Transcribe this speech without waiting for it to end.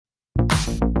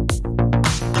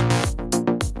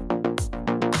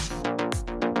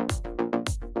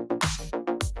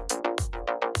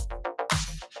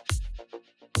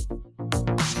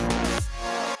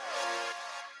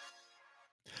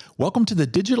Welcome to the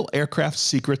Digital Aircraft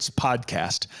Secrets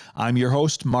Podcast. I'm your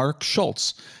host, Mark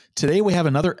Schultz. Today we have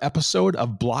another episode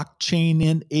of Blockchain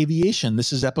in Aviation.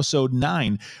 This is episode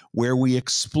 9, where we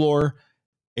explore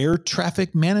air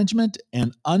traffic management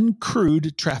and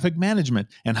uncrewed traffic management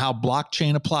and how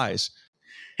blockchain applies.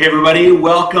 Hey everybody,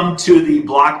 welcome to the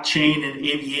Blockchain in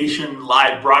Aviation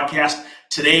live broadcast.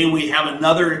 Today we have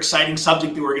another exciting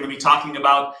subject that we're going to be talking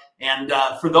about. And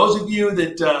for those of you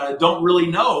that don't really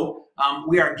know,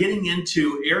 we are getting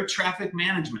into air traffic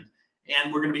management.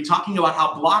 And we're going to be talking about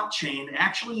how blockchain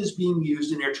actually is being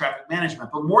used in air traffic management.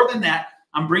 But more than that,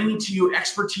 I'm bringing to you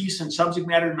expertise and subject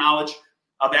matter knowledge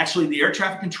of actually the air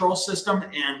traffic control system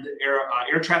and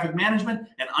air traffic management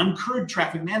and uncrewed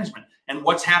traffic management and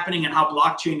what's happening and how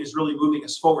blockchain is really moving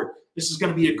us forward. This is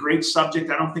going to be a great subject.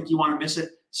 I don't think you want to miss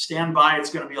it. Stand by. It's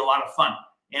going to be a lot of fun.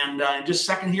 And in just a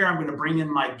second here, I'm going to bring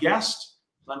in my guest.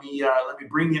 Let me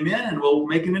bring him in and we'll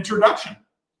make an introduction.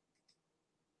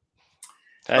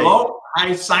 Hey. Hello.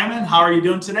 Hi, Simon. How are you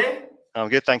doing today? I'm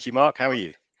good. Thank you, Mark. How are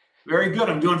you? Very good.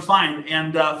 I'm doing fine.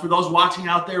 And for those watching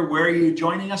out there, where are you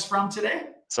joining us from today?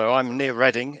 So I'm near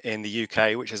Reading in the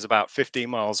UK, which is about 15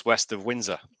 miles west of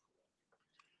Windsor.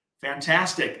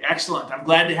 Fantastic. Excellent. I'm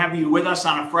glad to have you with us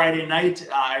on a Friday night.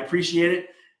 I appreciate it.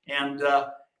 And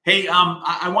hey,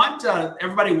 I want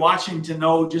everybody watching to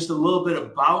know just a little bit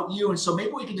about you. And so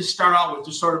maybe we can just start out with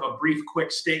just sort of a brief,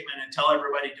 quick statement and tell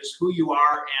everybody just who you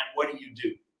are and what do you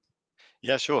do.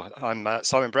 Yeah, sure. I'm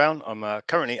Simon Brown. I'm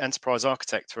currently enterprise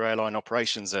architect for airline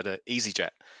operations at EasyJet.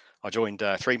 I joined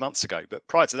 3 months ago, but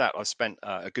prior to that, I spent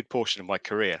a good portion of my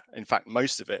career, in fact,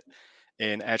 most of it,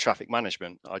 in air traffic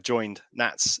management. I joined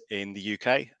NATS in the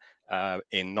UK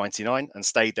in '99 and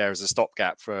stayed there as a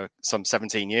stopgap for some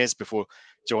 17 years before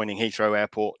joining Heathrow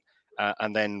Airport.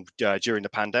 And then during the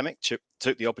pandemic,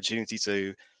 took the opportunity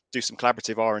to do some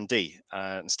collaborative R&D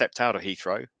and stepped out of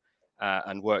Heathrow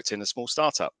and worked in a small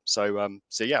startup. So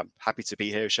yeah, happy to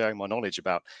be here sharing my knowledge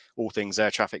about all things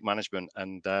air traffic management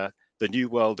and the new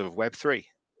world of Web3.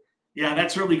 Yeah,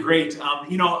 that's really great.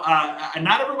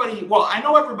 Not everybody, well, I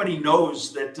know everybody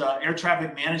knows that air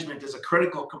traffic management is a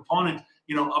critical component,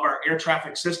 of our air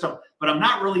traffic system, but I'm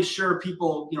not really sure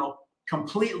people,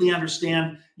 completely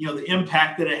understand, the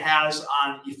impact that it has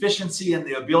on efficiency and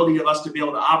the ability of us to be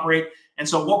able to operate. And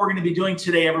so what we're going to be doing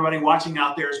today, everybody watching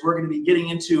out there, is we're going to be getting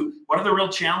into what are the real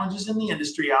challenges in the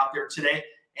industry out there today,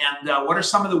 and what are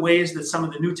some of the ways that some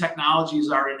of the new technologies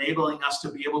are enabling us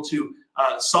to be able to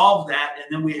solve that. And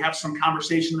then we have some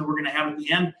conversation that we're going to have at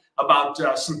the end about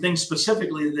some things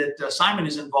specifically that Simon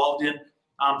is involved in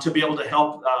to be able to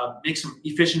help make some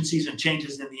efficiencies and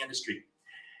changes in the industry.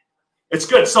 It's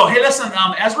good. So, hey, listen,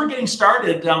 as we're getting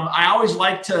started, I always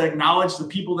like to acknowledge the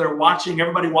people that are watching.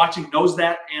 Everybody watching knows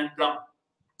that. And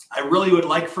I really would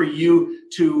like for you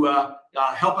to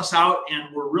help us out.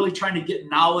 And we're really trying to get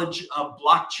knowledge of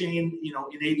blockchain,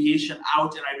 in aviation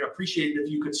out. And I'd appreciate it if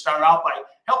you could start out by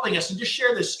helping us and just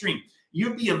share this stream.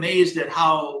 You'd be amazed at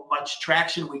how much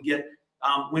traction we get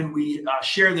when we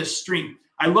share this stream.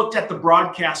 I looked at the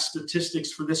broadcast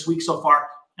statistics for this week so far,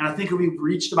 and I think we've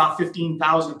reached about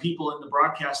 15,000 people in the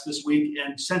broadcast this week.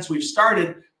 And since we've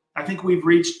started, I think we've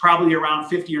reached probably around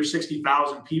 50 or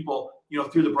 60,000 people,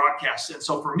 through the broadcast. And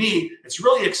so for me, it's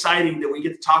really exciting that we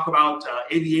get to talk about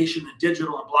aviation and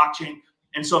digital and blockchain.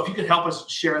 And so if you could help us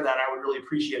share that, I would really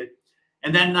appreciate it.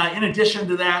 And then in addition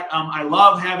to that, I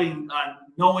love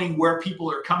knowing where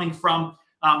people are coming from.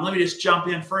 Let me just jump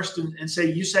in first and say,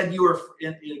 you said you were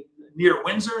near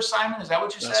Windsor, Simon? Is that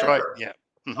what you said? That's right, yeah.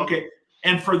 Mm-hmm. Okay.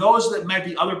 And for those that might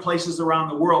be other places around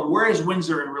the world, where is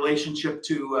Windsor in relationship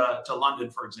to London,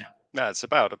 for example? No, it's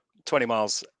about 20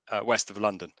 miles west of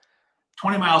London.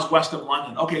 20 miles west of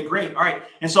London. Okay, great. All right.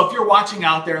 And so if you're watching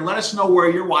out there, let us know where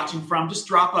you're watching from. Just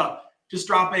drop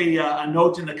a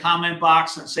note in the comment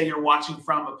box and say you're watching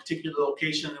from a particular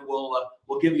location, and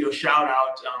we'll give you a shout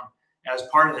out as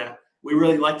part of that. We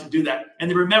really like to do that. And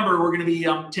then remember, we're going to be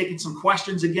taking some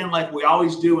questions again, like we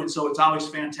always do. And so it's always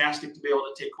fantastic to be able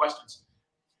to take questions.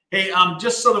 Hey,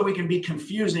 just so that we can be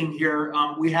confusing here,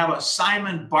 we have a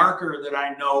Simon Barker that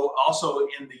I know also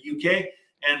in the UK.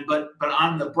 But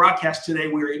on the broadcast today,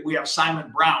 we have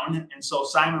Simon Brown. And so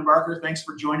Simon Barker, thanks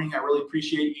for joining. I really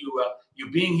appreciate you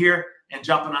being here and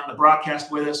jumping on the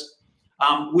broadcast with us.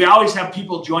 We always have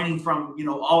people joining from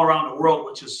all around the world,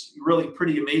 which is really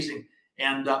pretty amazing.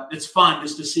 And it's fun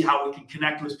just to see how we can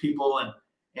connect with people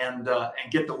and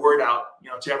get the word out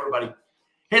to everybody.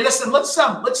 Hey, listen, let's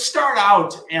start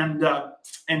out and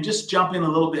just jump in a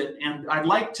little bit. And I'd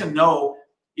like to know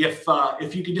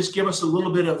if you could just give us a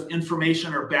little bit of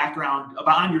information or background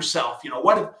on yourself.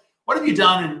 What have you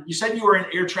done? And you said you were in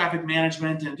air traffic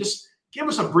management, and just give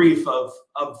us a brief of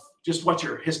just what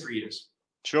your history is.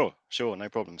 Sure, no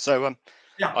problem. So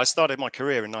Yeah. I started my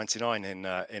career in '99 in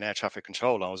air traffic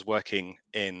control. I was working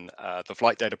in the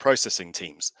flight data processing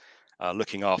teams,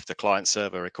 looking after client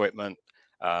server equipment,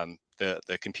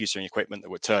 the computing equipment that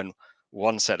would turn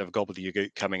one set of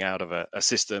gobbledygook coming out of a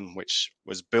system which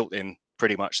was built in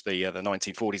pretty much the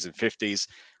 1940s and 50s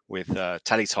with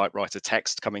teletypewriter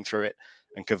text coming through it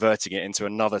and converting it into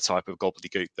another type of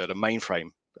gobbledygook that a mainframe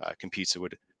computer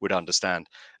would understand.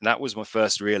 And that was my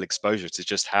first real exposure to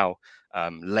just how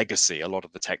legacy a lot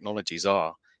of the technologies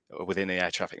are within the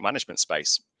air traffic management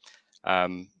space.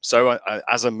 So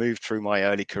as I moved through my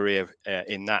early career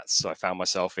in NATS, I found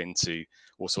myself into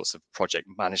all sorts of project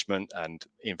management and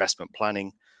investment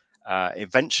planning.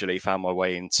 Eventually found my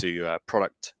way into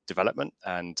product development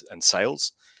and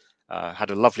sales.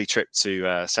 Had a lovely trip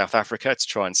to South Africa to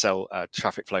try and sell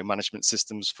traffic flow management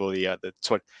systems for the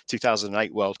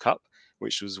 2008 World Cup,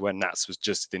 which was when NATS was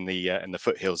just in the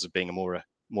foothills of being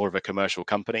more of a commercial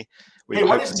company. Hey,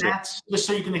 what is NATS? Just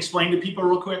so you can explain to people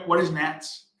real quick, what is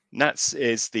NATS? NATS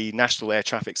is the National Air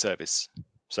Traffic Service,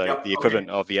 so the equivalent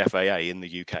of the FAA in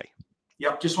the UK.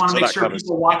 Yep, just want to make sure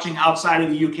people watching outside of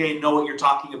the UK know what you're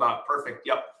talking about. Perfect.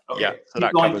 Yep. Okay. Yeah, so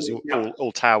that covers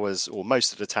all towers, or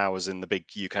most of the towers in the big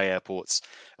UK airports,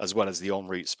 as well as the en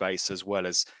route space, as well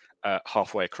as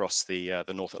halfway across the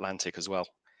North Atlantic as well.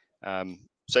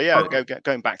 So yeah,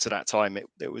 going back to that time,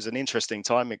 it was an interesting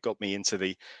time. It got me into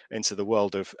the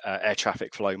world of air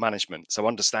traffic flow management. So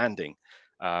understanding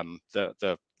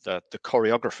the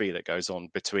choreography that goes on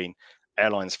between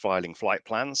airlines filing flight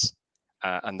plans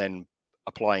and then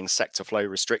applying sector flow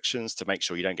restrictions to make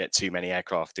sure you don't get too many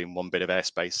aircraft in one bit of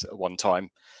airspace at one time,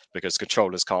 because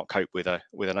controllers can't cope with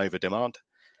an over demand.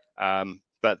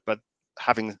 But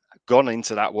having gone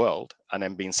into that world and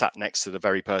then being sat next to the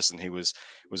very person who was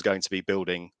going to be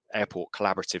building airport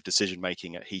collaborative decision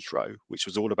making at Heathrow, which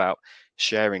was all about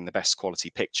sharing the best quality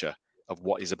picture of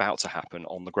what is about to happen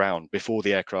on the ground before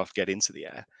the aircraft get into the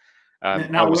air.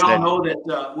 Now we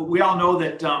all know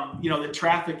that the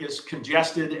traffic is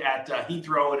congested at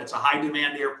Heathrow, and it's a high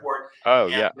demand airport. Oh,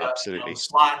 and, yeah, absolutely.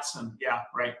 Slots and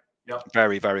right. Yep.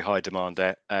 Very, very high demand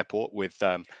airport with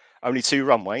only 2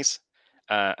 runways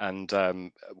and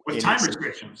with time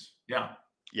restrictions.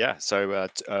 Yeah. So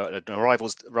an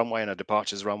arrivals runway and a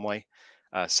departures runway.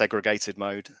 Segregated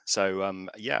mode. So and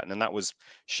then that was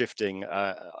shifting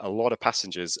a lot of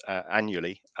passengers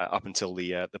annually up until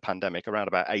the pandemic, around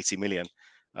about 80 million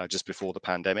just before the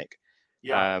pandemic.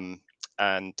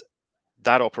 And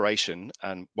that operation,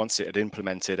 and once it had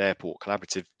implemented airport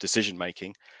collaborative decision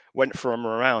making, went from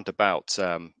around about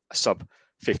sub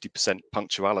 50%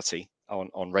 punctuality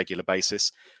on regular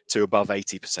basis to above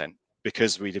 80%,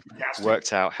 because we'd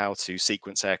worked out how to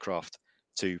sequence aircraft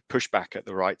to push back at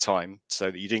the right time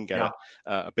so that you didn't get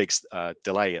a big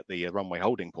delay at the runway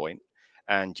holding point,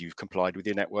 and you've complied with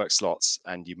your network slots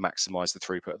and you maximize the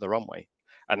throughput of the runway.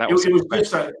 And that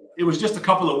it was just a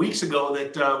couple of weeks ago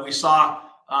that we saw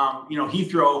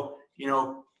Heathrow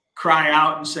cry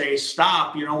out and say,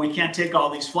 stop, we can't take all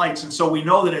these flights. And so we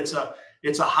know that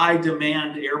it's a high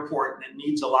demand airport and it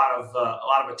needs a lot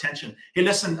of attention. Hey,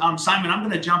 listen, Simon, I'm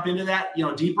going to jump into that,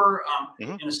 deeper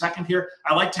in a second here.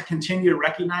 I like to continue to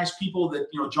recognize people that,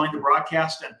 join the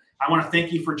broadcast, and I want to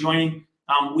thank you for joining.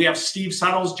 We have Steve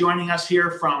Suttles joining us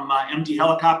here from MD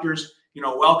Helicopters.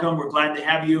 Welcome. We're glad to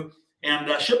have you. And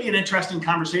should be an interesting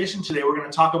conversation today. We're going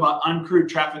to talk about uncrewed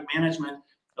traffic management,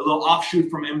 a little offshoot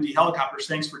from MD Helicopters.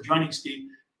 Thanks for joining, Steve.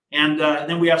 And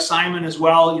then we have Simon as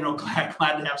well. Glad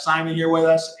to have Simon here with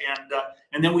us.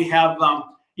 And then we have,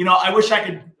 I wish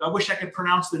I could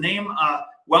pronounce the name.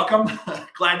 Welcome.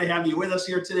 Glad to have you with us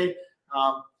here today.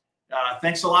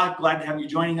 Thanks a lot. Glad to have you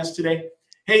joining us today.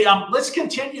 Hey, let's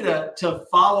continue to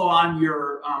follow on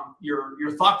your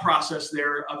thought process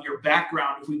there of your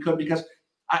background, if we could, because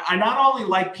I not only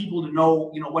like people to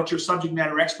know, what your subject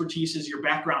matter expertise is, your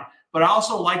background, but I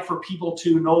also like for people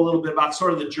to know a little bit about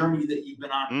sort of the journey that you've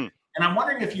been on. And I'm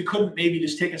wondering if you couldn't maybe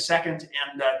just take a second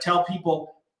and tell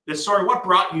people that sort of what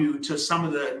brought you to some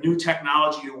of the new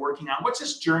technology you're working on. What's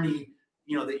this journey,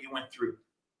 that you went through?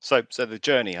 So the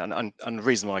journey and the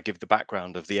reason why I give the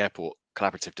background of the airport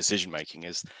collaborative decision making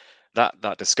is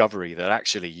that discovery that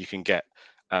actually you can get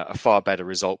a far better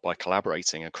result by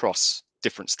collaborating across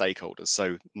different stakeholders.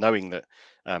 So knowing that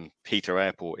Heathrow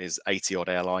Airport is 80 odd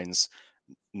airlines,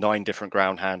 9 different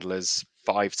ground handlers,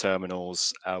 5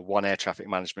 terminals, 1 air traffic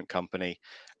management company,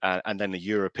 and then the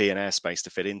European airspace to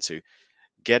fit into.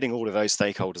 Getting all of those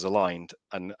stakeholders aligned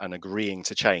and agreeing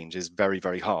to change is very,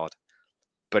 very hard.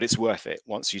 but it's worth it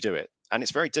once you do it. And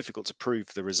it's very difficult to prove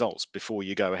the results before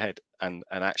you go ahead and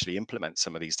actually implement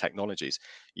some of these technologies.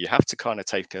 You have to kind of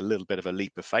take a little bit of a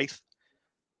leap of faith.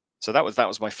 So that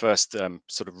was my first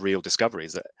sort of real discovery,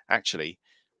 is that actually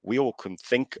we all can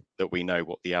think that we know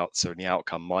what the answer and the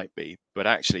outcome might be, but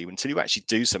actually until you actually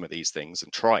do some of these things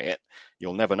and try it,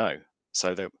 you'll never know.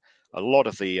 So a lot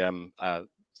of the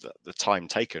time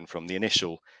taken from the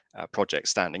initial project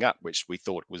standing up, which we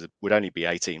thought would only be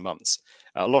 18 months,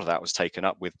 a lot of that was taken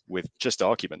up with just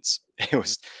arguments. It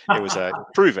was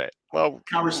prove it. Well,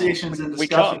 Conversations and we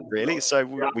discussions. can't really, so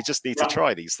we just need to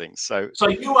try these things. So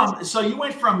you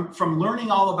went from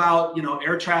learning all about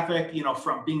air traffic,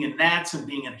 from being in NATS and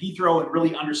being in Heathrow and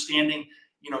really understanding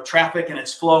traffic and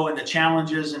its flow and the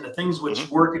challenges and the things which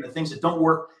work and the things that don't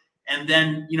work. And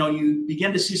then, you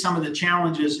begin to see some of the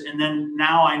challenges. And then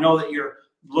now I know that you're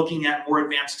looking at more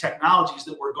advanced technologies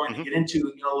that we're going to get into,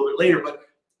 a little bit later. But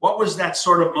what was that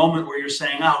sort of moment where you're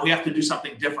saying, oh, we have to do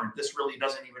something different? This really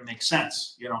doesn't even make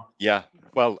sense, Yeah.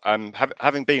 Well,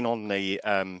 having been on the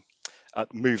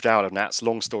moved out of NATS,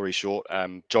 long story short,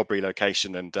 job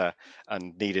relocation and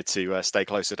needed to stay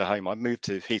closer to home, I moved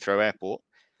to Heathrow Airport.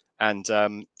 And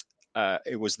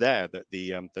it was there that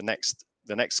the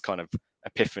next kind of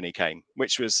epiphany came,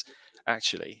 which was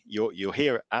actually you're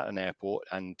here at an airport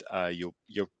and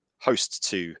you're host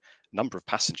to a number of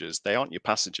passengers. They aren't your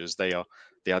passengers, they are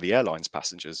the airline's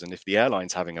passengers. And if the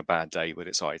airline's having a bad day with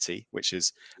its IT, which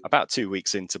is about 2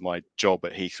 weeks into my job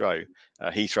at Heathrow,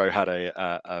 Heathrow had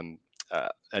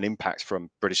an impact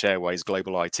from British Airways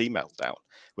global IT meltdown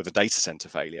with a data center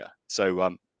failure.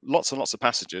 So lots and lots of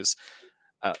passengers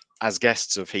as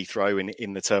guests of Heathrow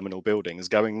in the terminal buildings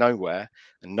going nowhere,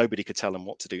 and nobody could tell them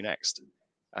what to do next.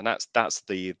 And that's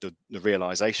the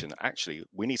realization that actually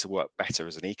we need to work better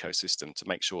as an ecosystem to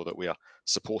make sure that we are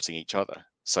supporting each other,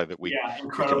 so that we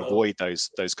can avoid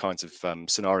those kinds of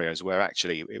scenarios where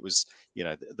actually it was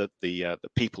the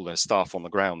people, the staff on the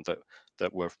ground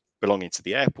that were belonging to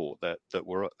the airport that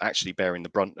were actually bearing the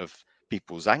brunt of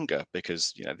people's anger,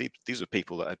 because these were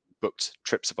people that had booked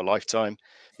trips of a lifetime.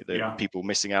 People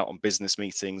missing out on business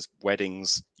meetings,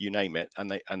 weddings, you name it,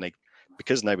 and they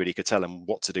because nobody could tell them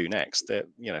what to do next, they're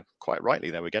quite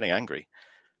rightly they were getting angry.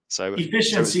 So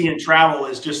efficiency in travel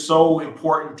is just so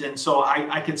important, and so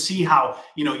I could see how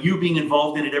you being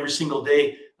involved in it every single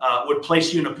day would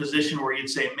place you in a position where you'd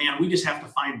say, man, we just have to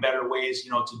find better ways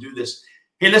to do this.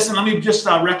 Hey, listen, let me just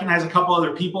recognize a couple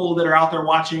other people that are out there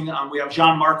watching. We have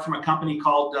Jean-Marc from a company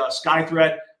called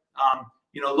SkyThread.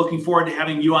 Looking forward to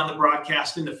having you on the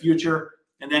broadcast in the future.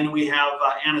 And then we have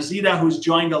Anna Zita, who's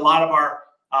joined a lot of our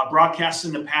broadcasts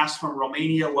in the past from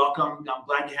Romania. Welcome. I'm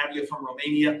glad to have you from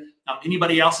Romania.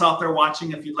 Anybody else out there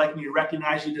watching, if you'd like me to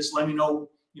recognize you, just let me know,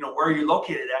 where you're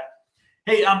located at.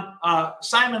 Hey,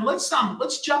 Simon, let's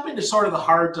jump into sort of the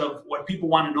heart of what people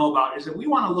want to know about. Is that we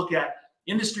want to look at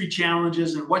industry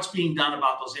challenges and what's being done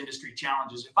about those industry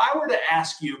challenges. If I were to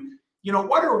ask you,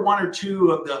 what are one or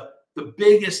two of the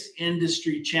biggest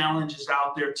industry challenges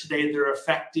out there today that are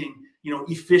affecting,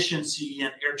 efficiency in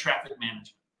air traffic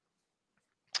management?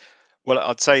 Well,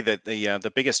 I'd say that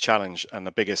the biggest challenge and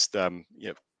the biggest, I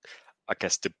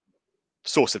guess, the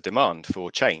source of demand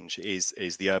for change is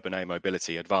the urban air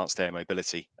mobility, advanced air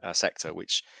mobility sector,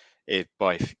 which, if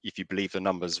you believe the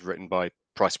numbers written by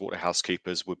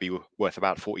PricewaterhouseCoopers, would be worth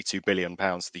about £42 billion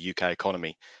to the UK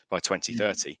economy by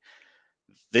 2030.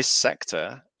 This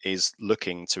sector is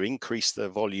looking to increase the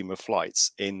volume of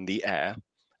flights in the air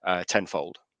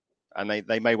tenfold, and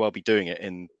they may well be doing it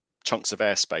in chunks of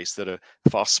airspace that are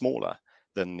far smaller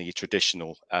than the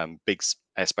traditional big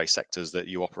airspace sectors that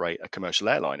you operate a commercial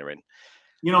airliner in.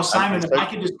 Simon, if I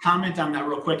could just comment on that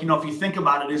real quick. If you think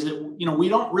about it, is that we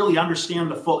don't really understand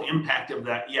the full impact of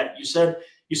that yet. You said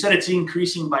it's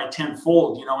increasing by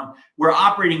tenfold, and we're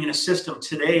operating in a system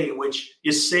today which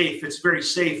is safe. It's very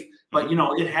safe, but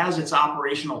it has its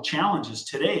operational challenges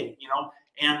today.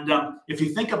 And if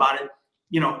you think about it,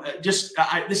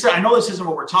 I know this isn't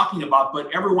what we're talking about,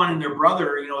 but everyone and their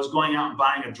brother, is going out and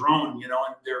buying a drone, and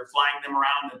they're flying them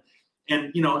around,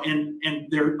 and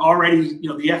they're already,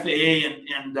 the FAA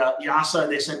and EASA,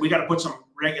 they said we got to put some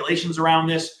regulations around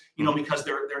this, because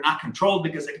they're not controlled,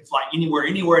 because they can fly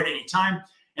anywhere at any time,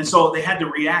 and so they had to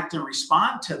react and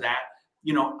respond to that.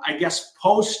 I guess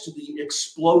post the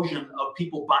explosion of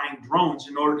people buying drones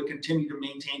in order to continue to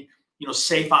maintain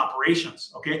safe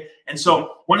operations. Okay. And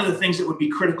so one of the things that would be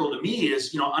critical to me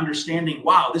is, understanding,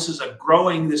 wow, this is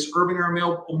this urban air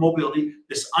mobility,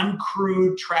 this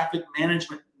uncrewed traffic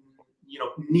management,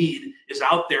 need is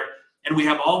out there. And we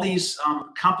have all these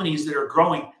companies that are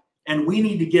growing, and we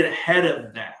need to get ahead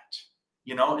of that.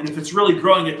 And if it's really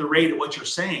growing at the rate of what you're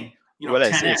saying, Well,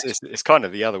 10x. it's kind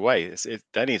of the other way.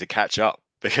 They need to catch up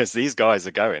because these guys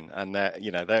are going and they're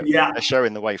Yeah,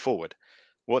 showing the way forward.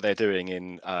 What they're doing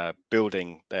in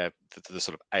building the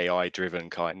sort of AI-driven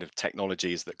kind of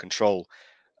technologies that control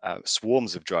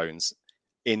swarms of drones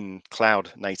in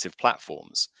cloud-native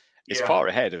platforms is yeah. far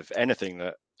ahead of anything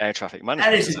that air traffic That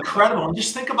management is has ever done. incredible. And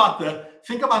just think about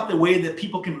the way that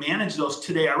people can manage those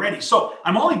today already. So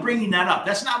I'm only bringing that up.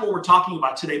 That's not what we're talking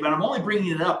about today, but I'm only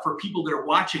bringing it up for people that are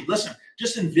watching. Listen,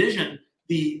 just envision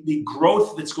the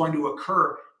growth that's going to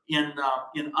occur in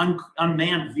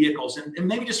unmanned vehicles. And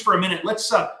maybe just for a minute, let's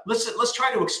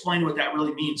try to explain what that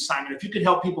really means, Simon. If you could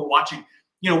help people watching.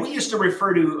 We used to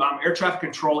refer to air traffic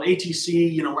control,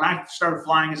 ATC. When I started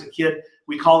flying as a kid,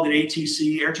 we called it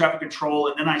ATC, air traffic control.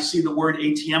 And then I see the word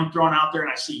ATM thrown out there,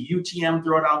 and I see UTM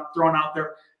thrown out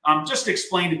there. Just to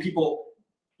explain to people,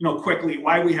 quickly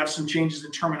why we have some changes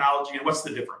in terminology and what's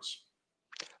the difference.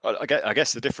 Well, I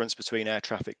guess the difference between air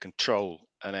traffic control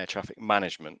and air traffic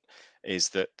management is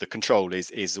that the control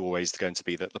is always going to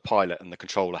be that the pilot and the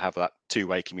controller have that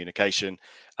two-way communication,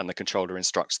 and the controller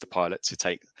instructs the pilot to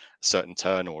take a certain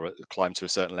turn or climb to a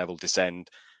certain level, descend,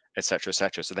 etc.,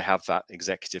 etc. So they have that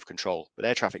executive control. But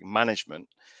air traffic management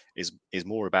is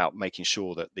more about making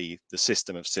sure that the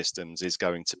system of systems is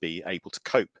going to be able to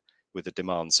cope with the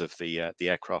demands of the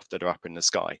aircraft that are up in the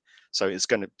sky. So it's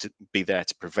going to be there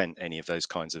to prevent any of those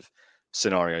kinds of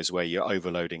scenarios where you're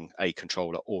overloading a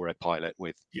controller or a pilot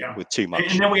with too much.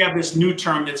 And then we have this new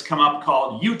term that's come up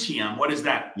called UTM. What is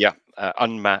that? Yeah,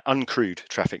 uncrewed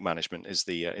traffic management is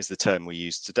the term we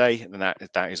use today, and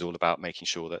that is all about making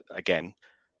sure that, again,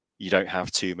 you don't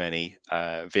have too many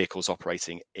vehicles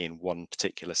operating in one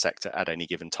particular sector at any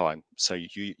given time. So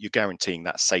you're guaranteeing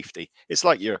that safety. It's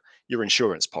like your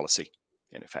insurance policy,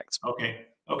 in effect.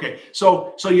 Okay.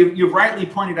 So you've rightly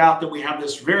pointed out that we have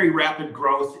this very rapid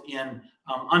growth in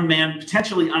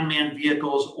potentially unmanned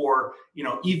vehicles, or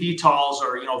eVTOLs,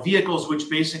 or vehicles which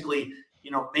basically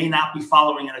may not be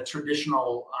following in a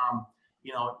traditional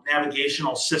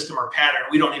navigational system or pattern.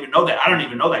 We don't even know that. I don't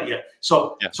even know that yet.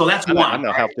 So that's one. And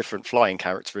they'll have different flying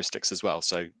characteristics as well.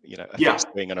 So a fixed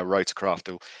wing and a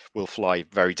rotorcraft will fly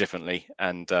very differently,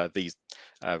 and these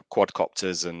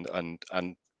quadcopters and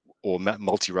or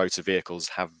multi-rotor vehicles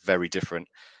have very different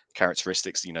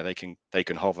characteristics. They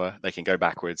can hover, they can go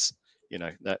backwards.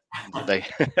 That they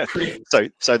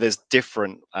so there's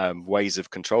different ways of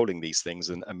controlling these things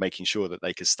and making sure that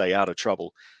they can stay out of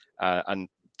trouble, and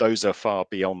those are far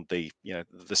beyond the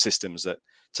systems that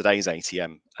today's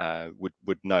ATM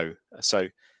would know. So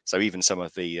even some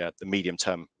of the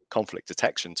medium-term conflict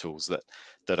detection tools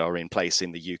that are in place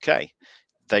in the UK,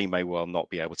 they may well not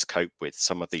be able to cope with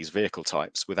some of these vehicle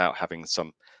types without having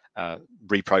some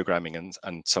reprogramming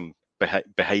and some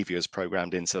behaviors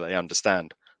programmed in, so they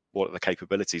understand what are the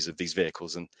capabilities of these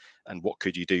vehicles and what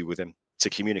could you do with them to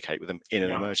communicate with them in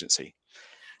an emergency.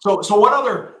 So what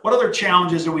other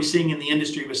challenges are we seeing in the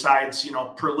industry besides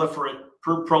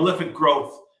prolific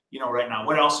growth right now?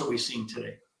 What else are we seeing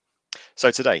today? So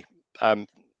today,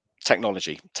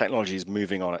 technology is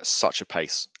moving on at such a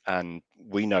pace, and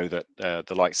we know that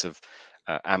the likes of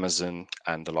Amazon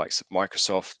and the likes of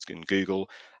Microsoft and Google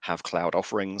have cloud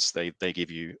offerings. They give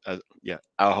you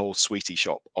a whole sweetie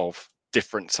shop of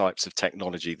different types of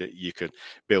technology that you could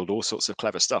build all sorts of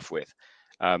clever stuff with.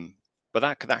 But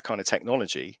that kind of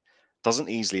technology doesn't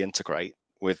easily integrate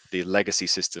with the legacy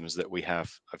systems that we have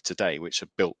of today, which are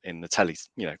built in the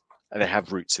and they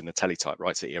have roots in the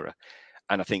teletypewriter era.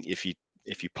 And I think if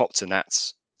you pop to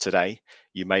NATS today,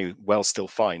 you may well still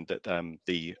find that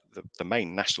the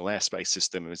main National Airspace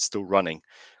System is still running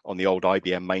on the old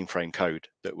IBM mainframe code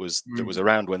that was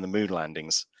around when the moon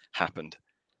landings happened.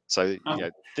 So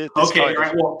okay,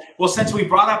 right. Well, since we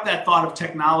brought up that thought of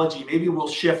technology, maybe we'll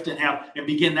shift and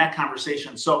begin that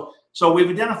conversation. So we've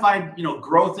identified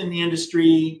growth in the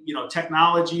industry,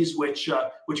 technologies which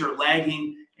are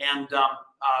lagging, and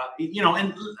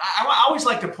and I always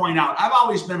like to point out, I've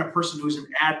always been a person who's an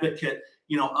advocate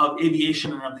of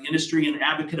aviation and of the industry, and an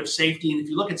advocate of safety. And if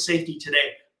you look at safety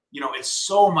today, it's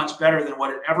so much better than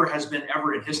what it ever has been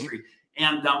ever in history.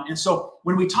 And so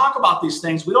when we talk about these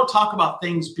things, we don't talk about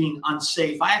things being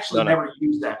unsafe. I actually never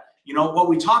use that. What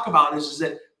we talk about is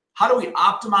that how do we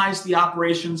optimize the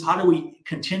operations? How do we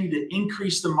continue to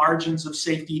increase the margins of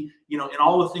safety, in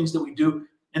all the things that we do?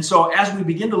 And so as we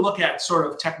begin to look at sort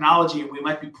of technology, and we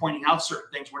might be pointing out certain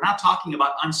things, we're not talking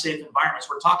about unsafe environments.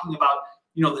 We're talking about,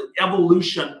 the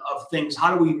evolution of things.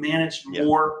 How do we manage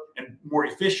more and more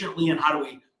efficiently, and how do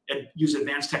we use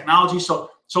advanced technology? So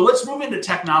let's move into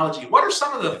technology. What are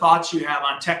some of the thoughts you have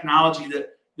on technology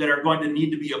that are going to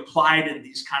need to be applied in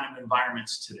these kind of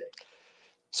environments today?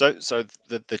 So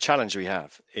the challenge we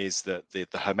have is that the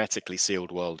hermetically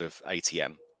sealed world of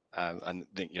ATM, and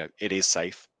it is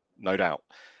safe, no doubt.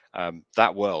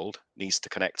 That world needs to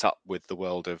connect up with the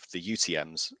world of the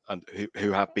UTMs and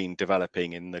who have been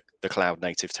developing in the cloud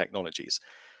native technologies,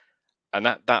 and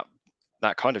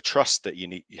that kind of trust that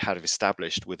you had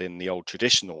established within the old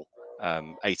traditional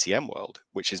ATM world,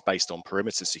 which is based on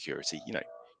perimeter security.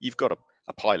 You've got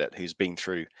a pilot who's been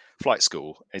through flight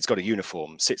school, he's got a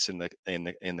uniform, sits in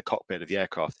the cockpit of the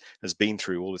aircraft, has been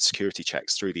through all the security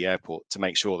checks through the airport to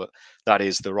make sure that that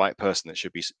is the right person that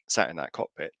should be sat in that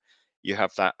cockpit. You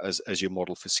have that as your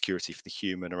model for security for the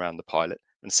human around the pilot,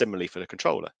 and similarly for the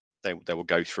controller. They will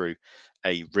go through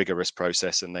a rigorous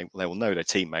process, and they will know their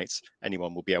teammates.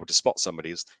 Anyone will be able to spot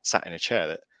somebody who's sat in a chair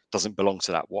that doesn't belong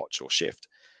to that watch or shift.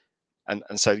 And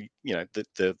so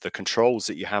the controls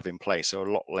that you have in place are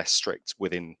a lot less strict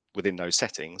within those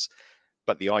settings.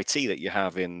 But the IT that you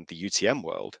have in the UTM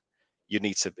world, you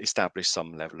need to establish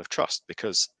some level of trust,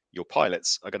 because your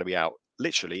pilots are going to be out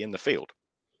literally in the field.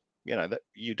 That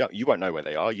you won't know where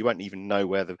they are. You won't even know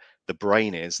where the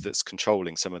brain is that's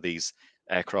controlling some of these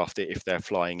aircraft if they're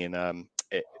flying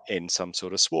in some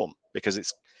sort of swarm, because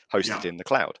it's hosted in the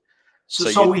cloud.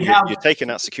 So you're taking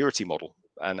that security model,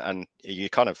 and you've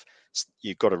got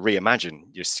to reimagine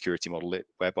your security model,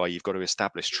 whereby you've got to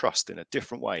establish trust in a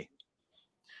different way.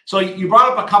 So you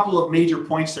brought up a couple of major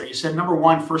points there. You said, number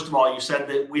one, first of all, you said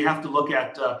that we have to look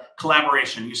at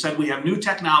collaboration. You said we have new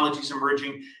technologies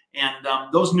emerging, and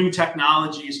those new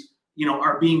technologies,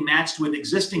 are being matched with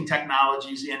existing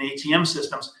technologies in ATM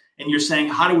systems. And you're saying,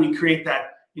 how do we create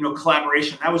that,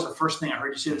 collaboration? That was the first thing I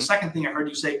heard you say. The second thing I heard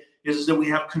you say is that we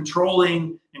have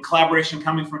controlling and collaboration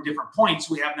coming from different points.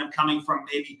 We have them coming from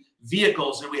maybe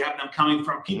vehicles, and we have them coming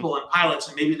from people and pilots,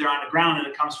 and maybe they're on the ground, and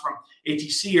it comes from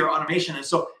ATC or automation. And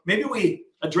so maybe we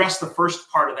address the first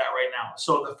part of that right now.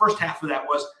 So the first half of that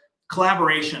was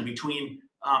collaboration between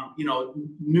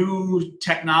new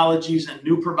technologies and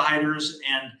new providers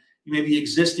and maybe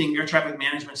existing air traffic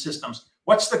management systems.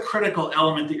 What's the critical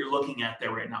element that you're looking at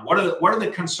there right now? What are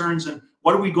the concerns, and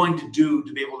what are we going to do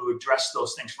to be able to address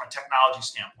those things from a technology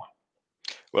standpoint?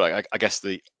 Well, I guess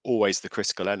always the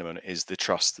critical element is the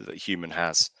trust that a human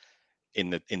has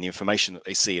in the information that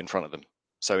they see in front of them.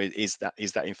 So is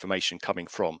that information coming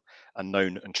from a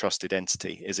known and trusted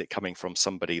entity? Is it coming from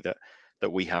somebody that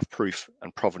we have proof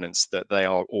and provenance that they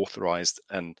are authorized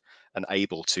and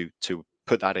able to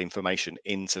put that information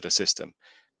into the system?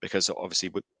 Because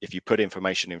obviously, if you put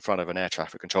information in front of an air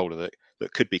traffic controller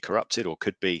that could be corrupted or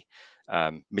could be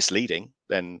misleading,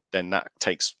 then that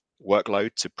takes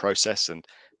workload to process, and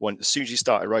as soon as you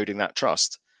start eroding that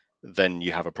trust, then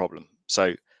you have a problem.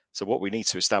 So what we need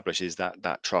to establish is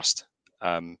that trust.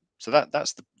 So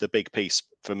that's the big piece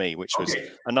for me, which was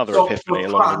another epiphany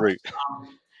along the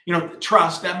route.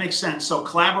 Trust, that makes sense. So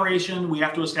collaboration, we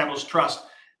have to establish trust.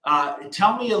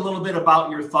 Tell me a little bit about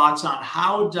your thoughts on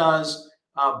how does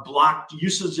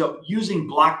using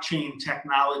blockchain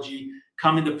technology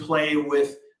come into play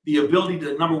with the ability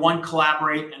to, number one,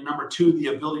 collaborate, and number two, the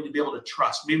ability to be able to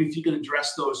trust. Maybe if you could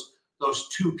address those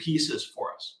two pieces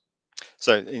for us.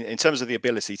 So in terms of the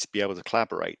ability to be able to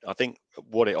collaborate, I think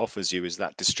what it offers you is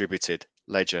that distributed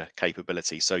ledger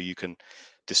capability. So you can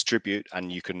distribute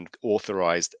and you can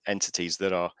authorize entities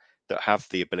that have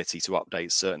the ability to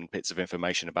update certain bits of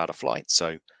information about a flight.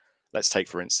 So let's take,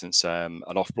 for instance, an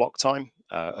off-block time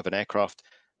of an aircraft.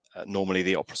 Normally,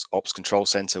 the ops control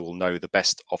center will know the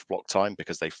best off-block time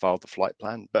because they filed the flight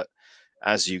plan. But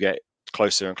as you get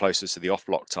closer and closer to the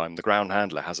off-block time, the ground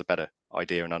handler has a better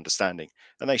idea and understanding,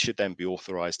 and they should then be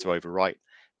authorized to overwrite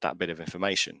that bit of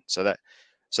information. So that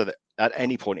at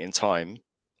any point in time,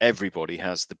 everybody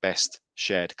has the best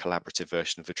shared collaborative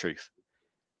version of the truth,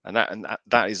 and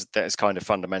that is kind of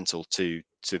fundamental to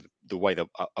the way that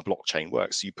a blockchain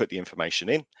works. You put the information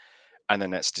in, and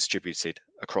then that's distributed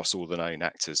across all the known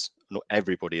actors. Not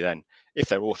everybody then, if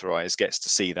they're authorized, gets to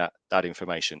see that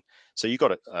information. So you've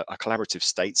got a collaborative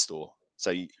state store.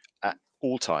 So at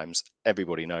all times,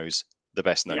 everybody knows the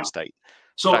best known state.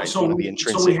 So that is one of the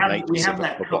intrinsic natures of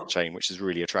that a blockchain, which is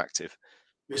really attractive.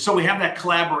 So we have that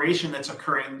collaboration that's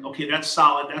occurring. Okay, that's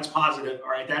solid. That's positive. All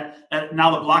right. That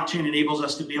now the blockchain enables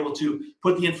us to be able to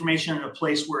put the information in a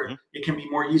place where it can be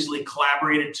more easily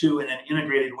collaborated to and then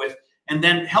integrated with. And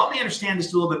then help me understand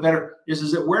this a little bit better.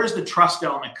 Is that where does the trust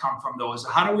element come from, though? Is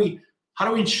how do we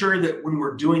ensure that when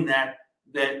we're doing that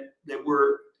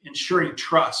we're ensuring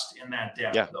trust in that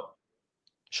data, though?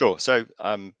 Sure. So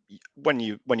when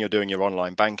you're doing your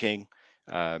online banking,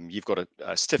 you've got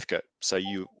a certificate. So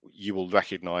you will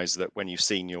recognize that when you've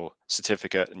seen your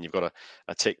certificate and you've got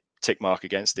a tick mark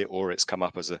against it, or it's come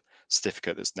up as a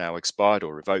certificate that's now expired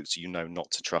or revoked, you know not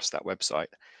to trust that website.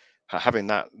 Having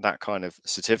that kind of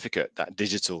certificate, that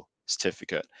digital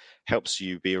certificate, helps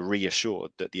you be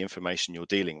reassured that the information you're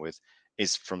dealing with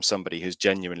is from somebody who's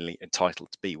genuinely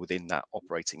entitled to be within that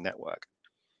operating network.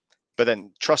 But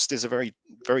then trust is a very,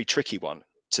 very tricky one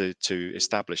to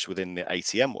establish within the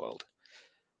ATM world,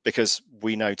 because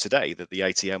we know today that the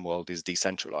ATM world is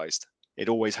decentralized. It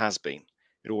always has been.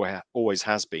 It always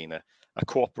has been a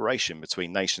cooperation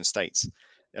between nation states,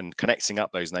 and connecting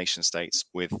up those nation states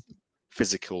with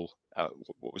physical,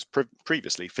 what was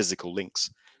previously physical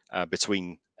links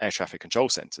between air traffic control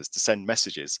centers to send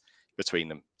messages between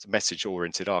them. The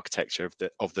message-oriented architecture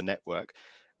of the network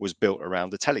was built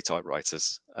around the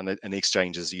teletypewriters and the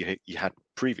exchanges you had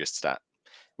previous to that,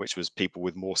 which was people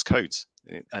with Morse codes,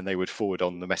 and they would forward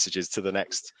on the messages to the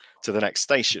next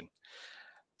station.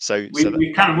 So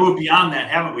we kind of moved beyond that,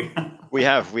 haven't we? we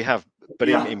have, but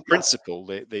in principle,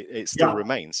 it still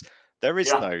remains. There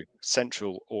is no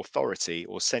central authority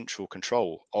or central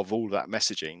control of all that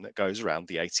messaging that goes around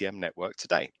the ATM network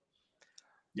today.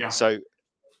 Yeah. So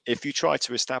if you try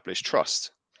to establish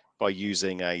trust by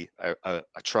using a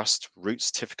trust root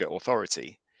certificate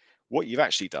authority, what you've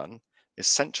actually done is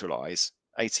centralize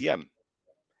ATM.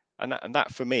 And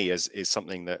that for me is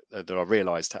something that I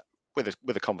realized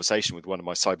with a conversation with one of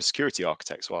my cybersecurity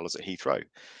architects while I was at Heathrow,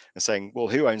 and saying, well,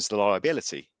 who owns the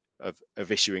liability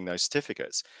of issuing those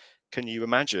certificates? Can you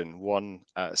imagine one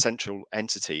central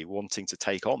entity wanting to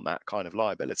take on that kind of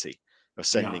liability of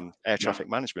sending air traffic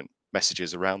management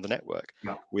messages around the network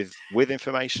with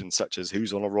information such as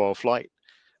who's on a royal flight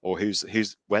or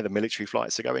who's where the military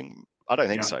flights are going? I don't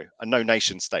think so. And no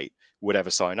nation state would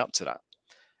ever sign up to that.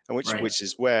 And which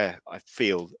is where I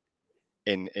feel,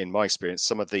 in my experience,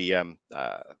 some of the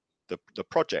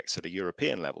projects at a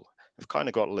European level have kind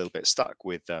of got a little bit stuck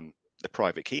with the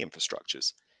private key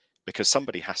infrastructures, because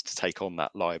somebody has to take on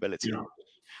that liability. Yeah.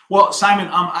 Well, Simon,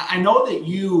 I know that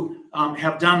you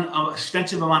have done an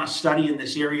extensive amount of study in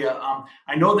this area.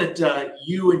 I know that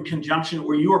you, in conjunction,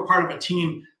 where you were part of a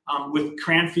team with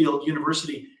Cranfield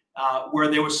University, where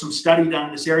there was some study done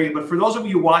in this area. But for those of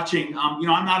you watching, I'm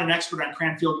not an expert on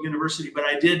Cranfield University, but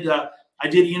I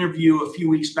did interview a few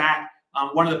weeks back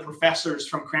one of the professors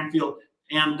from Cranfield,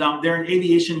 and they're an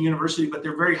aviation university, but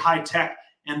they're very high tech,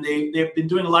 and they've been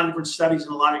doing a lot of different studies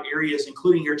in a lot of areas,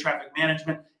 including air traffic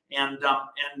management, and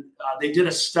they did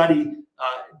a study,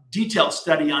 detailed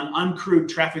study on uncrewed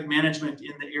traffic management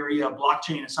in the area of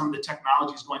blockchain and some of the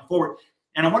technologies going forward.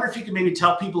 And I wonder if you could maybe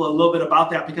tell people a little bit about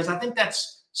that, because I think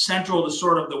that's central to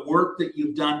sort of the work that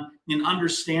you've done in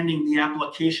understanding the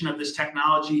application of this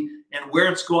technology and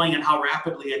where it's going and how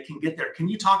rapidly it can get there. Can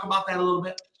you talk about that a little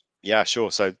bit? Yeah,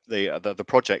 sure. So the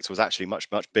project was actually much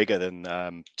bigger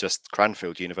than just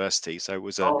Cranfield University. So it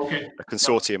was a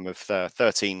consortium of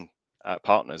 13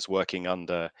 partners working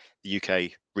under the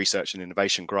UK Research and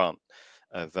Innovation Grant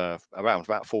of around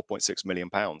about £4.6 million,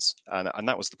 and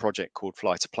that was the project called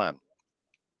Fly to Plan.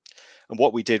 And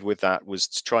what we did with that was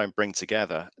to try and bring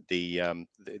together the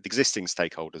existing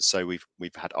stakeholders. So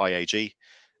we've had IAG,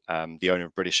 the owner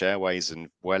of British Airways and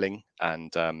Vueling,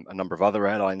 and a number of other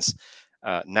airlines,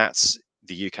 NATS,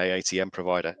 the UK ATM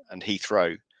provider, and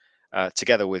Heathrow,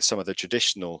 together with some of the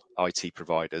traditional IT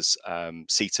providers,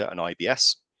 CETA and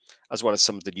IBS, as well as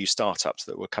some of the new startups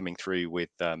that were coming through with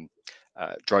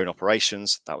drone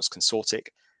operations. That was Consortic,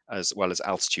 as well as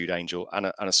Altitude Angel,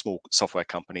 and a small software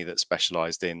company that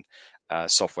specialized in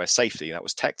software safety. That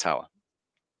was Tech Tower.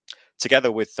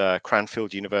 Together with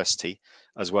Cranfield University,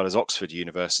 as well as Oxford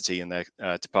University and their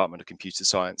Department of Computer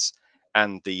Science,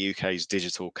 and the UK's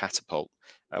Digital Catapult,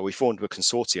 we formed a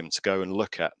consortium to go and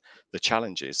look at the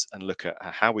challenges and look at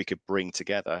how we could bring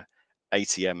together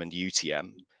ATM and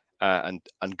UTM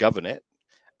and govern it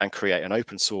and create an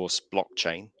open source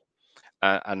blockchain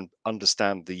and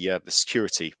understand the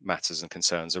security matters and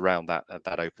concerns around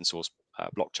that open source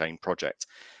blockchain project.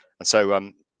 And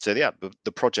so,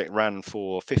 the project ran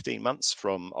for 15 months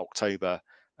from October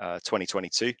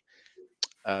 2020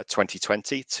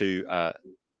 to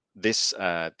this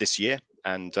year,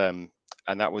 and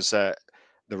that was the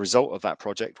result of that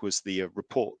project was the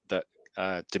report that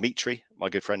Dimitri, my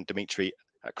good friend Dimitri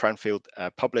at Cranfield,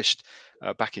 published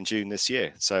back in June this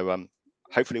year. So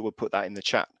hopefully we'll put that in the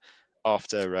chat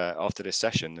after this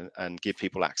session and give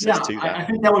people access to that. I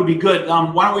think that would be good.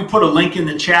 Why don't we put a link in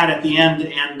the chat at the end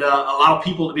and allow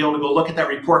people to be able to go look at that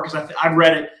report, because I've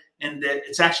read it, and that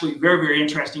it's actually very, very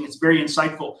interesting. It's very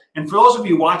insightful. And for those of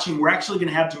you watching, we're actually going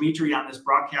to have Dimitri on this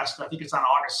broadcast. I think it's on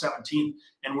August 17th,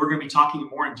 and we're going to be talking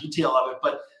more in detail of it.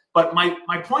 But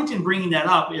my point in bringing that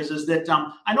up is that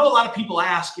I know a lot of people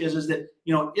ask is that,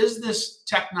 is this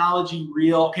technology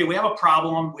real? Okay, we have a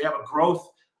problem. We have a growth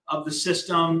of the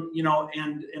system,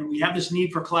 and we have this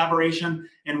need for collaboration,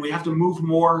 and we have to move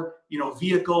more,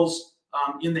 vehicles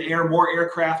in the air, more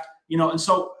aircraft, and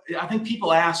so I think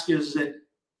people ask is that,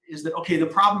 okay, the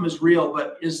problem is real,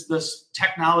 but is this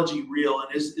technology real,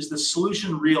 and is the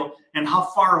solution real, and how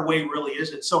far away really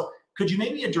is it? So could you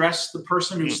maybe address the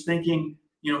person who's thinking,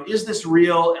 is this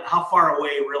real, and how far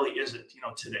away really is it,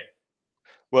 today?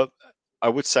 Well, I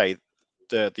would say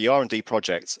the R&D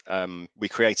project, we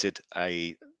created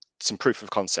some proof of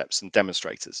concepts and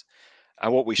demonstrators,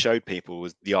 and what we showed people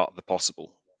was the art of the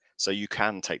possible. So you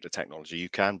can take the technology, you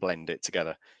can blend it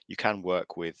together, you can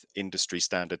work with industry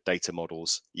standard data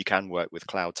models, you can work with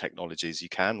cloud technologies, you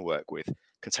can work with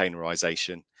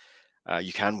containerization,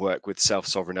 you can work with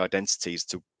self-sovereign identities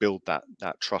to build that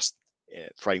trust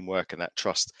framework and that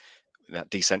trust, that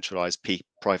decentralized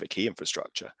private key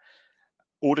infrastructure.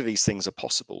 All of these things are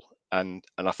possible, and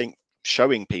I think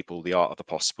showing people the art of the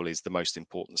possible is the most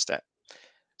important step.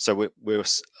 So we're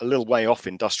a little way off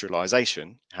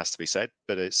industrialization, has to be said,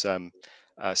 but it's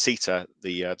CETA,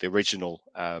 the original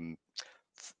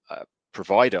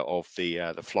provider of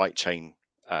the flight chain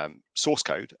source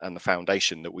code and the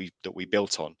foundation that we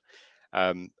built on,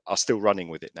 are still running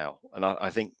with it now. And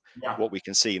I think what we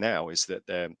can see now is that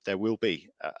there will be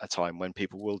a time when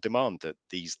people will demand that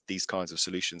these kinds of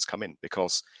solutions come in,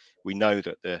 because we know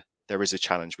that there is a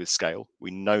challenge with scale.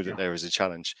 We know that there is a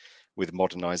challenge with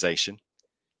modernization.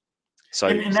 So,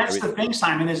 and that's the thing,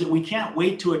 Simon, is that we can't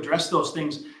wait to address those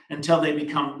things until they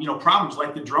become, problems.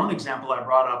 Like the drone example I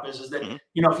brought up is that,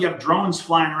 if you have drones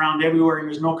flying around everywhere and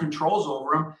there's no controls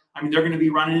over them, I mean, they're going to be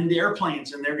running into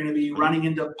airplanes, and they're going to be running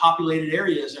into populated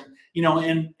areas. And,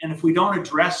 and if we don't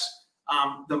address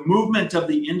the movement of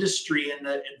the industry and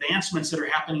the advancements that are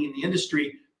happening in the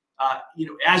industry,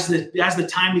 as the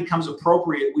time becomes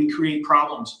appropriate, we create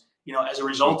problems, as a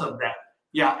result of that.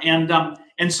 Yeah.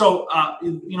 And so,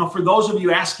 for those of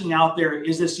you asking out there,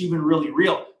 is this even really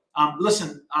real?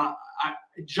 Listen,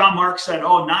 Jean-Marc said,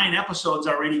 9 episodes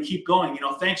already, keep going.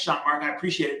 Thanks, Jean-Marc. I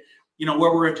appreciate it.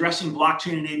 Where we're addressing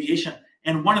blockchain and aviation.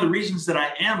 And one of the reasons that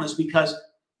I am is because,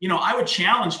 I would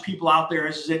challenge people out there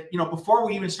is that, before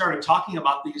we even started talking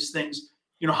about these things,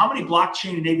 how many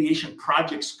blockchain and aviation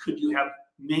projects could you have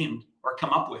named or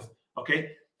come up with?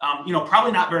 Okay.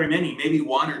 Probably not very many, maybe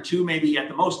 1 or 2, maybe at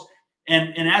the most.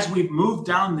 And as we've moved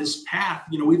down this path,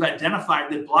 we've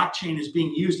identified that blockchain is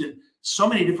being used in so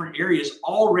many different areas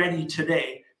already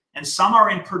today. And some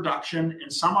are in production,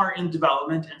 and some are in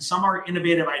development, and some are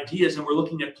innovative ideas, and we're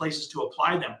looking at places to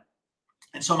apply them.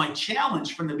 And so my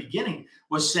challenge from the beginning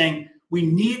was saying we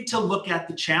need to look at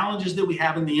the challenges that we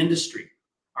have in the industry.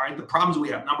 All right, the problems we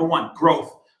have. Number 1,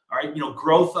 growth. All right,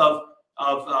 growth of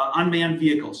unmanned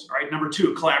vehicles. All right, number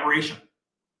 2, collaboration.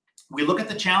 We look at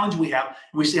the challenge we have,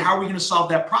 and we say, how are we going to solve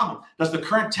that problem? Does the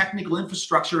current technical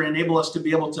infrastructure enable us to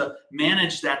be able to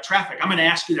manage that traffic? I'm going to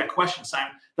ask you that question,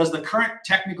 Simon. Does the current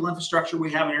technical infrastructure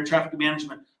we have in air traffic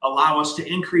management allow us to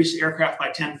increase aircraft by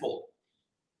 10-fold?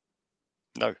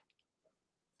 No.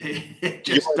 It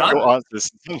just doesn't. Your answers,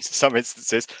 in some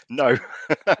instances, no.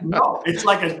 No, it's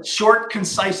like a short,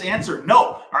 concise answer. No.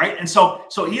 All right. And so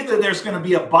either there's going to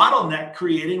be a bottleneck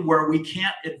created where we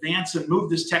can't advance and move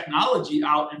this technology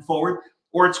out and forward,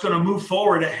 or it's going to move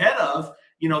forward ahead of,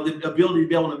 the ability to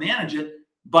be able to manage it.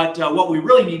 But what we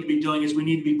really need to be doing is we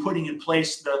need to be putting in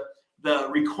place the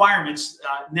requirements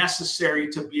necessary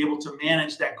to be able to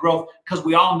manage that growth, because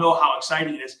we all know how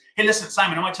exciting it is. Hey, listen,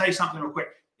 Simon, I want to tell you something real quick.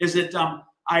 Is that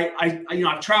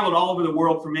I've traveled all over the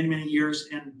world for many, many years.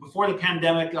 And before the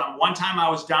pandemic, one time I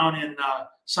was down in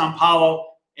Sao Paulo,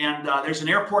 and there's an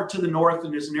airport to the north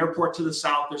and there's an airport to the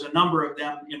south. There's a number of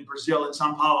them in Brazil, in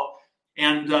Sao Paulo.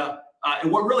 And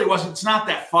what really wasn't, it's not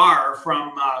that far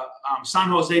from San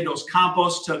Jose dos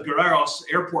Campos to Guarulhos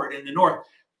Airport in the north.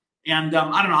 And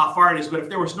I don't know how far it is, but if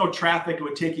there was no traffic, it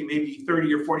would take you maybe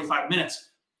 30 or 45 minutes.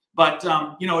 But,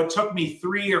 it took me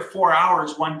 3 or 4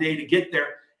 hours one day to get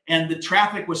there. And the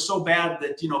traffic was so bad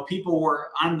that, people were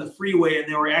on the freeway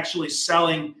and they were actually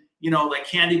selling, like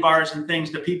candy bars and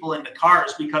things to people in the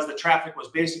cars because the traffic was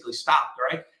basically stopped,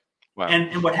 right? Wow.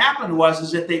 And what happened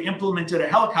is that they implemented a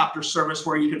helicopter service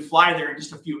where you could fly there in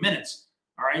just a few minutes,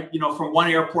 all right, from one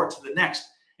airport to the next.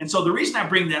 And so the reason I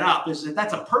bring that up is that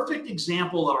that's a perfect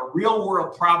example of a real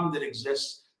world problem that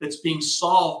exists that's being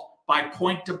solved by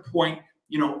point-to-point,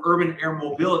 urban air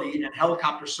mobility and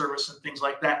helicopter service and things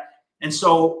like that. And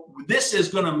so this is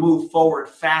going to move forward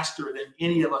faster than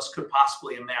any of us could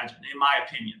possibly imagine, in my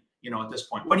opinion, at this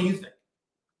point. What do you think?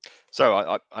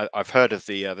 So I've heard of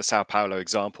the Sao Paulo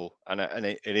example, and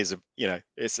it is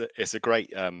it's a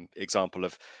great example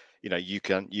of you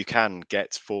can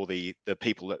get for the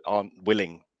people that aren't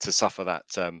willing to suffer that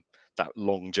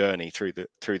long journey through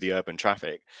the urban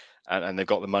traffic, and they've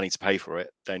got the money to pay for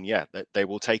it, then yeah, they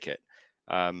will take it.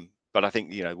 But I think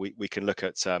we can look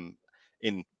at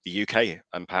in the UK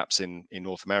and perhaps in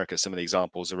North America some of the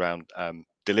examples around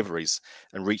deliveries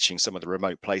and reaching some of the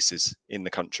remote places in the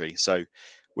country. So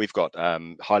we've got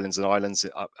highlands and islands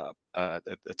up at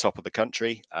the top of the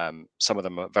country. Some of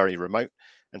them are very remote,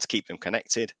 and to keep them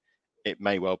connected, it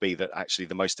may well be that actually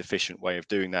the most efficient way of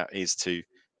doing that is to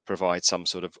provide some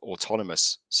sort of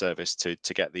autonomous service to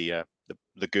get the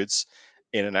goods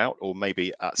in and out, or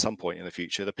maybe at some point in the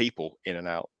future the people in and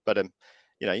out. But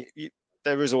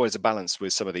there is always a balance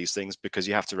with some of these things, because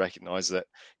you have to recognize that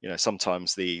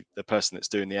sometimes the person that's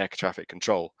doing the air traffic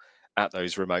control at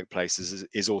those remote places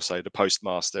is also the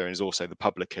postmaster and is also the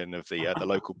publican of the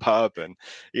local pub, and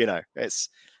it's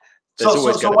there's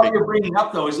always so what you're bringing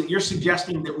up though is that you're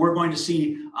suggesting that we're going to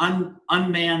see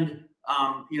unmanned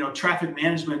traffic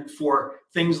management for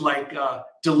things like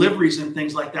deliveries and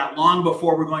things like that long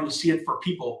before we're going to see it for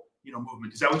people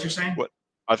movement. Is that what you're saying?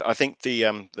 I think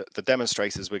the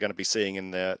demonstrators we're going to be seeing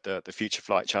in the Future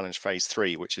Flight Challenge Phase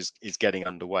 3, which is getting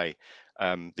underway,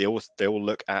 they all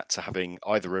look at having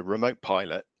either a remote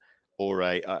pilot or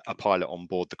a pilot on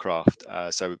board the craft.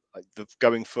 So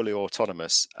going fully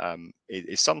autonomous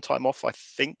is some time off, I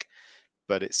think.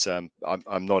 But it's I'm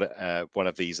not one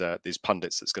of these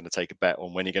pundits that's going to take a bet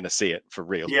on when you're going to see it for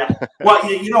real. Yeah.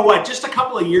 Well, you know what? Just a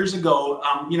couple of years ago,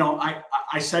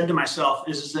 I said to myself,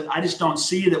 is that I just don't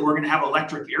see that we're going to have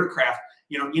electric aircraft,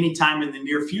 anytime in the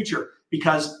near future,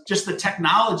 because just the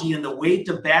technology and the weight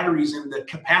of batteries and the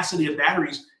capacity of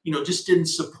batteries, just didn't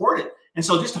support it. And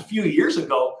so just a few years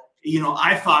ago,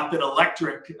 I thought that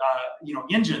electric,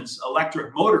 engines,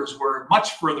 electric motors were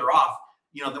much further off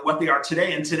than what they are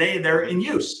today. And today they're in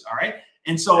use. All right.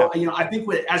 And so, I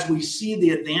think as we see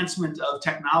the advancement of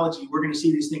technology, we're going to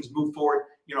see these things move forward,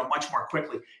 much more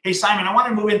quickly. Hey, Simon, I want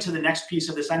to move into the next piece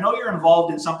of this. I know you're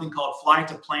involved in something called Fly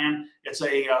to Plan. It's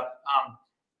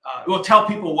well, tell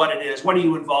people what it is. What are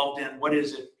you involved in? What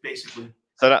is it basically?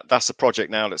 So that's a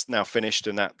project now that's now finished,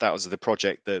 and that was the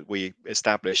project that we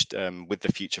established with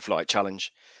the Future Flight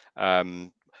Challenge.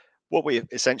 What we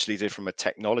essentially did from a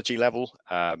technology level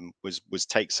was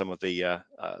take some of the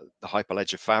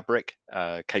Hyperledger Fabric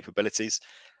capabilities,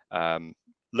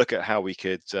 look at how we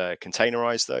could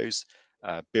containerize those,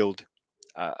 build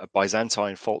a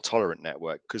Byzantine fault-tolerant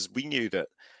network, because we knew that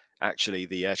actually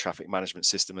the air traffic management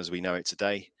system as we know it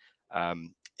today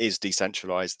is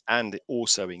decentralized, and it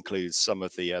also includes some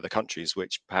of the countries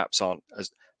which perhaps aren't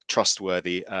as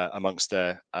trustworthy amongst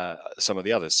some of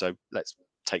the others. So let's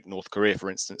take North Korea, for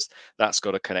instance. That's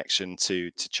got a connection to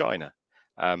China,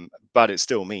 but it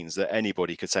still means that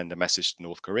anybody could send a message to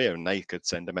North Korea, and they could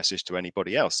send a message to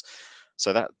anybody else.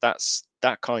 So that's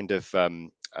that kind of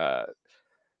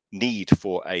need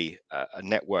for a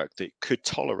network that could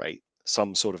tolerate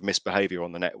some sort of misbehavior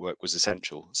on the network was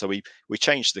essential. So we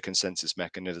changed the consensus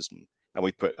mechanism, and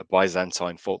we put a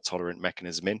Byzantine fault tolerant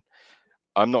mechanism in.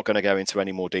 I'm not going to go into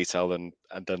any more detail than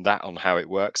that on how it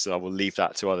works. So I will leave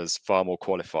that to others far more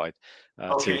qualified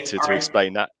to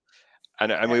explain that.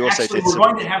 And we also actually, we're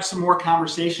going to have some more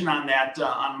conversation on that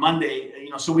on Monday,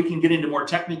 so we can get into more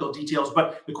technical details.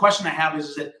 But the question I have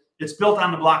is that it's built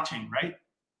on the blockchain, right?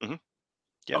 Mm-hmm.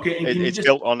 Yeah. Okay. And it's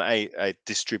built on a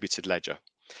distributed ledger.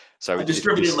 So a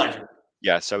distributed ledger.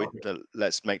 Yeah. So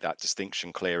let's make that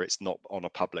distinction clear. It's not on a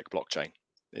public blockchain.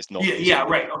 It's not. Yeah.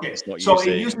 Right. Okay. It's not so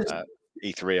using it uses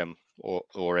Ethereum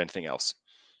or anything else.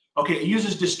 Okay, it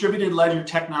uses distributed ledger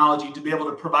technology to be able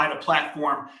to provide a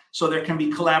platform so there can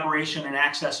be collaboration and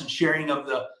access and sharing of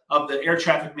the air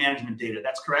traffic management data.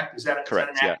 That's correct? Is that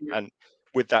correct? Yeah, and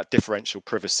with that differential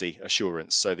privacy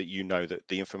assurance, so that you know that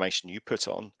the information you put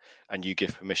on and you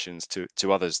give permissions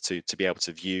to others to be able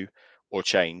to view or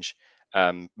change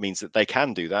means that they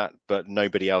can do that, but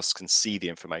nobody else can see the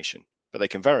information. But they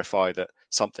can verify that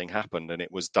something happened and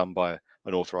it was done by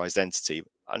an authorized entity,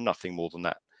 and nothing more than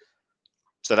that.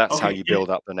 So that's how you build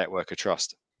up the network of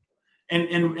trust.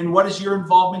 And what is your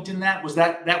involvement in that? Was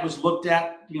that was looked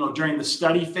at, during the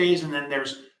study phase, and then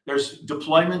there's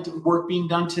deployment work being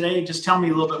done today? Just tell me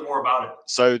a little bit more about it.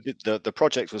 So the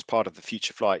project was part of the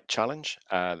Future Flight Challenge.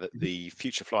 The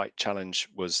Future Flight Challenge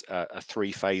was a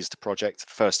 3-phased project.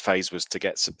 The first phase was to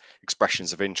get some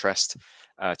expressions of interest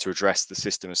to address the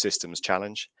System of Systems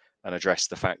challenge. and address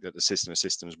the fact that the system of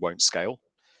systems won't scale.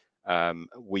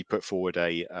 We put forward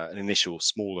an initial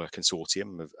smaller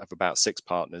consortium of about 6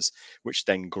 partners, which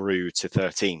then grew to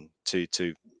 13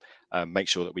 to make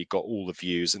sure that we got all the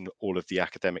views and all of the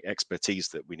academic expertise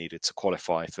that we needed to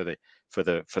qualify for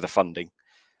the funding.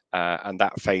 And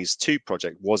that phase 2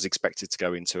 project was expected to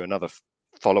go into another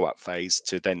follow-up phase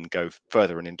to then go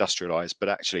further and industrialize. But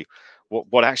actually,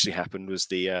 what actually happened was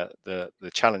the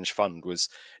challenge fund was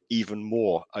even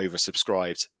more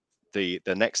oversubscribed the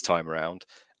next time around,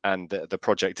 and the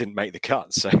project didn't make the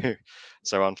cut.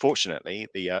 So unfortunately,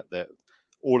 the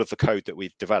all of the code that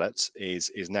we've developed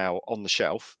is now on the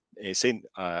shelf. It's in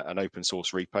an open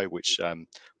source repo, which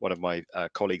one of my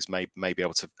colleagues may be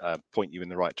able to point you in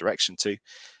the right direction to.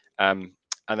 And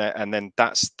then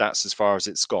that's as far as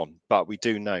it's gone. But we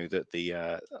do know that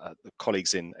the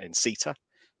colleagues in CETA,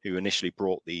 who initially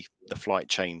brought the flight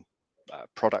chain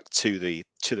product to the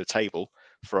table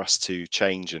for us to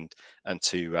change and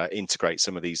to integrate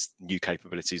some of these new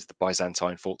capabilities, the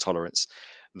Byzantine fault tolerance,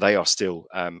 they are still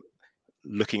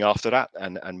looking after that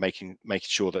and making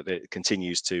sure that it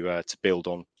continues to build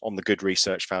on the good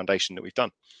research foundation that we've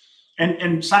done.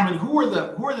 And Simon, who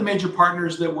are the major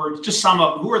partners that were some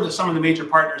of the major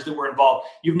partners that were involved?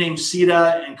 You've named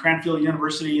CETA and Cranfield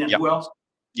University, and Yep. Who else?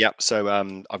 Yep.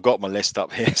 So I've got my list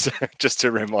up here, so just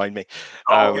to remind me.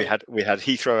 Okay. We had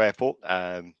Heathrow Airport,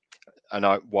 and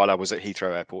while I was at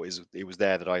Heathrow Airport, it was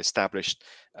there that I established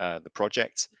the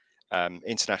project.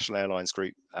 International Airlines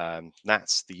Group,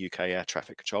 NATS, the UK air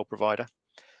traffic control provider.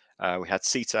 We had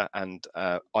CETA and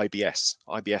IBS.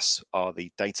 IBS are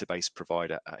the database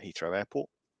provider at Heathrow Airport.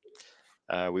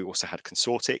 We also had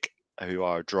Consortic, who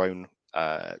are a drone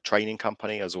training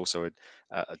company, as also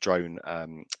a drone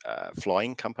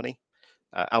flying company.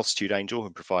 Altitude Angel, who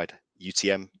provide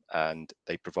UTM, and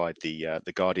they provide the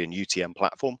Guardian UTM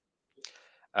platform.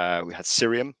 We had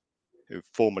Cirium, who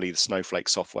formerly the Snowflake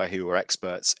software, who were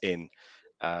experts in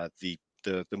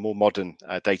the more modern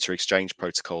data exchange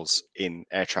protocols in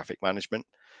air traffic management.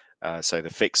 So the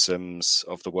Fixums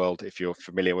of the world, if you're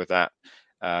familiar with that.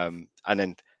 And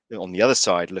then on the other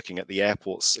side, looking at the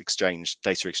airports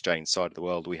data exchange side of the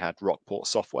world, we had Rockport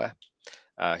Software,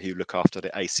 who look after the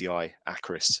ACI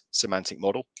Acris semantic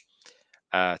model.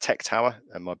 Tech Tower,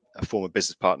 and my former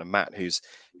business partner Matt, who's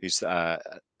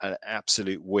an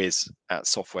absolute whiz at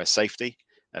software safety,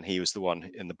 and he was the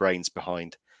one in the brains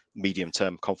behind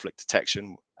medium-term conflict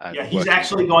detection. Yeah, he's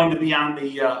actually going to be on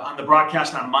the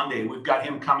broadcast on Monday. We've got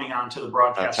him coming on to the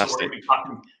broadcast, Fantastic. so we're going to be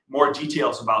talking more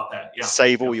details about that. Yeah,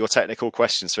 save all your technical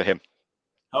questions for him.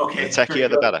 Okay, the techier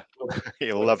the better.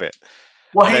 He'll love it.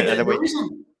 Well, hey, the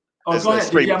reason. Oh, go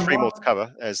ahead. Three more to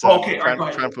cover. There's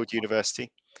Cranfield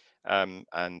University, and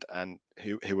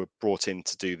who were brought in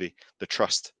to do the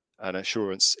trust and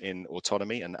assurance in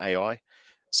autonomy and AI.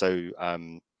 So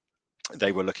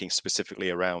they were looking specifically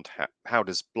around how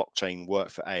does blockchain work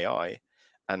for AI,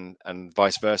 and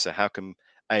vice versa. How can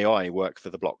AI work for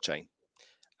the blockchain?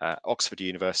 Oxford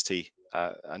University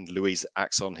and Louise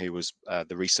Axon, who was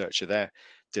the researcher there,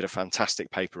 did a fantastic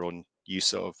paper on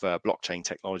use of blockchain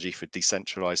technology for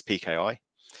decentralized PKI.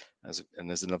 And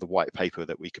there's another white paper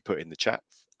that we could put in the chat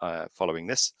following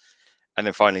this. And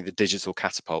then finally, the Digital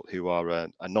Catapult, who are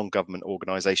a non-government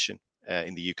organization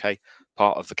in the UK,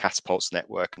 part of the Catapults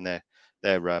network, and they're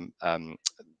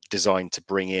designed to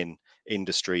bring in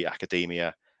industry,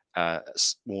 academia,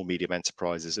 small medium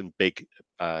enterprises, and big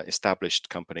established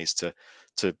companies to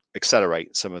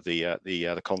accelerate some of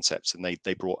the concepts. And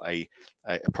they brought a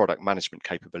product management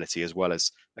capability as well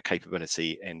as a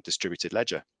capability in distributed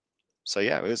ledger. So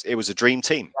yeah, it was a dream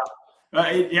team.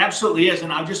 It absolutely is,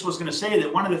 and I just was going to say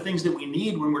that one of the things that we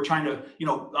need when we're trying to,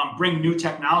 bring new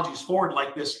technologies forward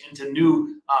like this into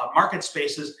new market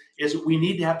spaces is we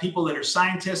need to have people that are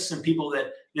scientists and people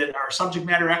that are subject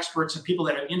matter experts and people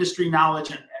that have industry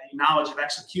knowledge and knowledge of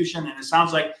execution. And it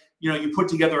sounds like you put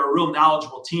together a real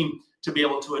knowledgeable team to be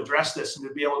able to address this and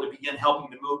to be able to begin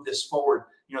helping to move this forward.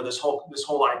 This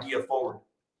whole idea forward.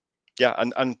 Yeah,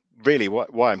 and really,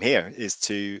 why I'm here is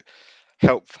to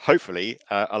help hopefully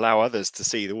allow others to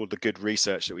see all the good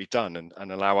research that we've done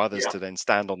and allow others to then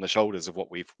stand on the shoulders of what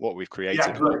we've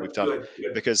created, what we've done.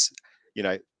 Good. Because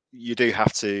you do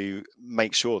have to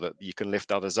make sure that you can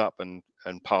lift others up and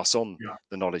pass on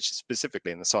the knowledge,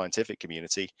 specifically in the scientific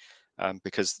community,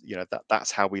 because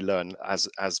that's how we learn as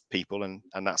people, and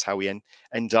that's how we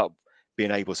end up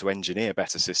being able to engineer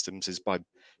better systems, is by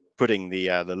putting the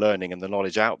learning and the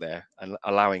knowledge out there and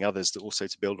allowing others to also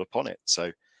to build upon it.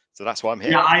 So So that's why I'm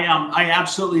here. Yeah, I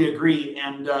absolutely agree.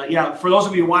 And yeah, for those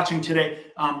of you watching today,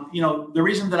 the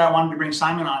reason that I wanted to bring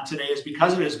Simon on today is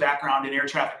because of his background in air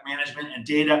traffic management and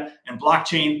data and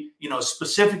blockchain,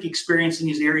 specific experience in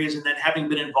these areas, and then having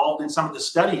been involved in some of the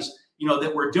studies,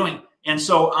 that we're doing. And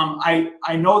so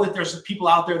I know that there's people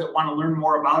out there that want to learn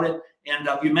more about it. And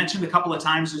you mentioned a couple of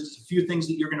times, there's a few things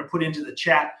that you're going to put into the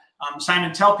chat.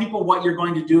 Simon, tell people what you're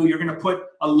going to do. You're going to put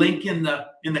a link in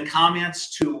the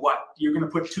comments to what? You're going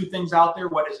to put 2 things out there.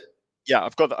 What is it? Yeah,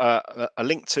 I've got a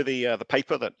link to the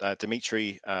paper that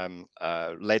Dimitri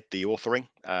led the authoring,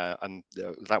 and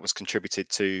that was contributed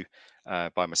to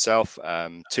by myself,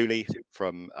 Tuli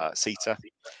from CETA.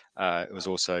 It was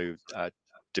also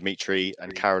Dimitri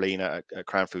and Carolina at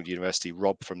Cranfield University,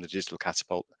 Rob from the Digital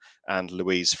Catapult, and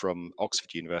Louise from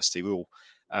Oxford University. We all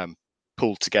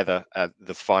pulled together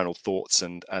the final thoughts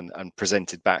and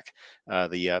presented back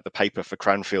the paper for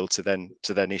Cranfield to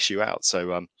then issue out.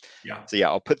 So yeah,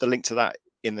 I'll put the link to that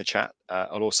in the chat.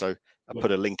 I'll also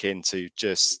put a link in to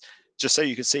just so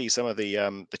you can see some of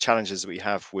the challenges that we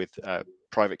have with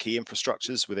private key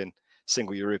infrastructures within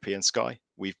Single European Sky.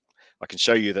 I can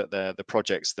show you that the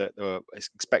projects that were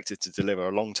expected to deliver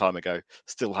a long time ago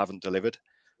still haven't delivered.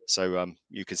 So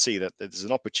you can see that there's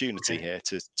an opportunity here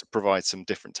to provide some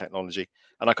different technology.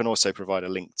 And I can also provide a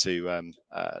link to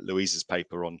Louise's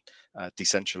paper on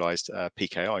decentralized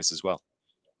PKIs as well.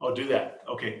 Oh, do that.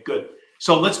 Okay, good.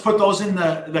 So let's put those in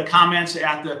the comments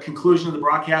at the conclusion of the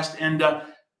broadcast. And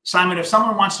Simon, if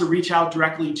someone wants to reach out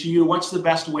directly to you, what's the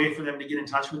best way for them to get in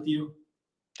touch with you?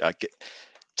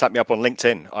 Tap me up on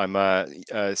LinkedIn. I'm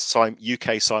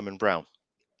UK Simon Brown.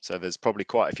 So there's probably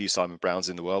quite a few Simon Browns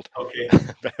in the world. Okay.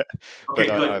 But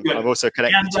I'm also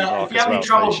connected to Mark as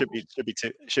well. So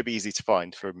it should be easy to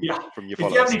find from your followers. If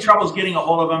you have any troubles getting a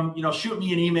hold of them, shoot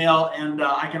me an email, and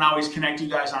I can always connect you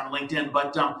guys on LinkedIn.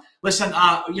 But listen,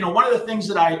 one of the things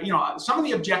that some of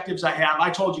the objectives I have, I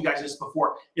told you guys this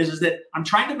before, is that I'm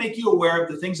trying to make you aware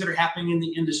of the things that are happening in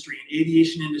the industry, in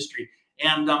aviation industry.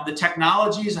 And the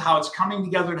technologies, how it's coming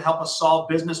together to help us solve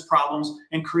business problems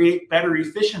and create better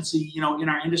efficiency, in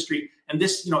our industry. And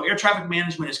this, air traffic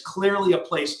management is clearly a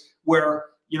place where,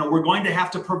 we're going to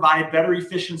have to provide better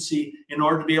efficiency in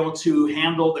order to be able to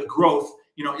handle the growth,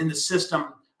 in the system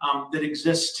that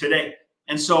exists today.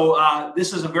 And so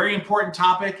this is a very important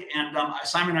topic. And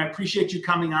Simon, I appreciate you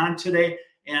coming on today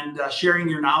and sharing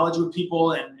your knowledge with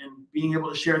people and being able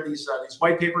to share these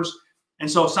white papers. And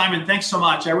so, Simon, thanks so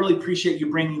much. I really appreciate you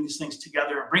bringing these things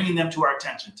together and bringing them to our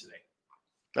attention today.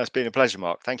 That's been a pleasure,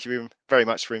 Mark. Thank you very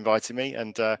much for inviting me,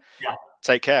 and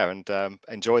take care and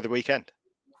enjoy the weekend.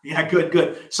 Yeah,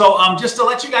 good. So just to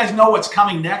let you guys know what's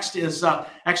coming next is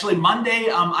actually Monday.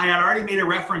 I had already made a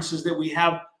reference is that we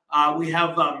have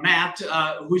Matt,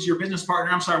 who's your business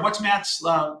partner. I'm sorry, what's Matt's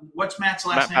last name?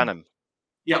 Matt Banham.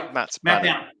 Yeah, Matt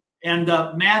Banham. And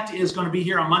Matt is going to be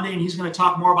here on Monday, and he's going to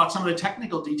talk more about some of the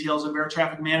technical details of air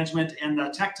traffic management and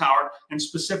Tech Tower, and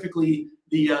specifically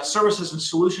the services and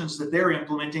solutions that they're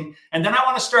implementing. And then I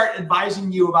want to start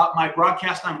advising you about my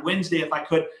broadcast on Wednesday, if I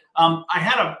could. I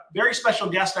had a very special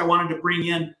guest I wanted to bring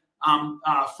in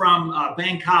from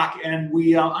Bangkok, and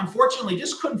we unfortunately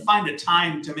just couldn't find a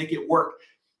time to make it work.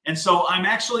 And so I'm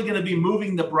actually going to be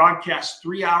moving the broadcast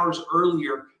 3 hours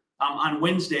earlier on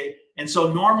Wednesday. And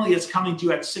so normally it's coming to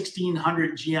you at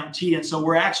 1600 GMT. And so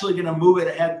we're actually going to move it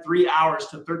ahead 3 hours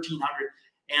to 1300.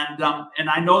 And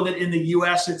I know that in the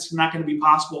US, it's not going to be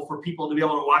possible for people to be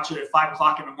able to watch it at 5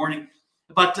 o'clock in the morning.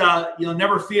 But,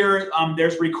 never fear.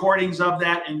 There's recordings of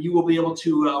that, and you will be able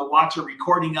to watch a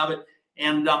recording of it.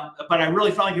 And but I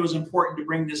really felt like it was important to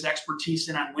bring this expertise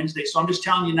in on Wednesday. So I'm just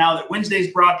telling you now that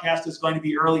Wednesday's broadcast is going to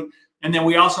be early. And then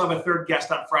we also have a third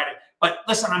guest on Friday. But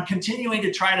listen, I'm continuing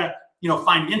to try to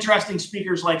find interesting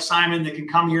speakers like Simon that can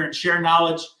come here and share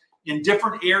knowledge in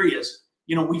different areas.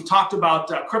 We've talked about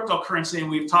cryptocurrency, and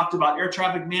we've talked about air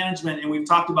traffic management, and we've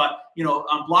talked about,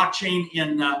 blockchain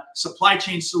in supply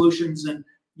chain solutions, and,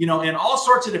 and all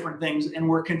sorts of different things. And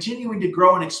we're continuing to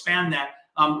grow and expand that.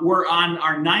 We're on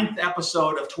our 9th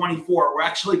episode of 24. We're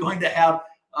actually going to have,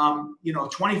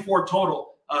 24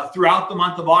 total throughout the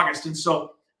month of August. And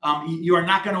so you are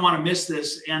not going to want to miss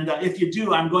this. And if you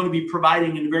do, I'm going to be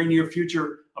providing in the very near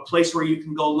future a place where you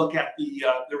can go look at the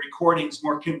recordings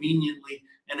more conveniently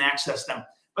and access them.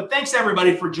 But thanks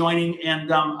everybody for joining.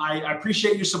 And I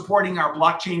appreciate you supporting our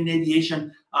blockchain and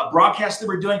aviation broadcast that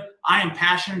we're doing. I am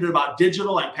passionate about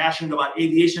digital. I'm passionate about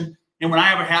aviation. And when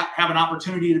I ever have an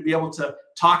opportunity to be able to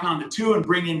talk on the two and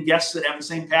bring in guests that have the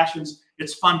same passions,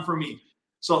 it's fun for me.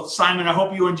 So Simon, I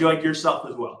hope you enjoyed yourself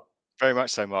as well. Very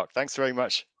much so, Mark. Thanks very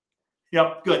much.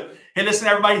 Yep, good. Hey, listen,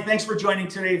 everybody, thanks for joining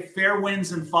today. Fair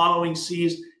winds and following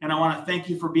seas. And I want to thank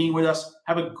you for being with us.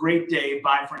 Have a great day.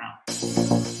 Bye for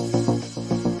now.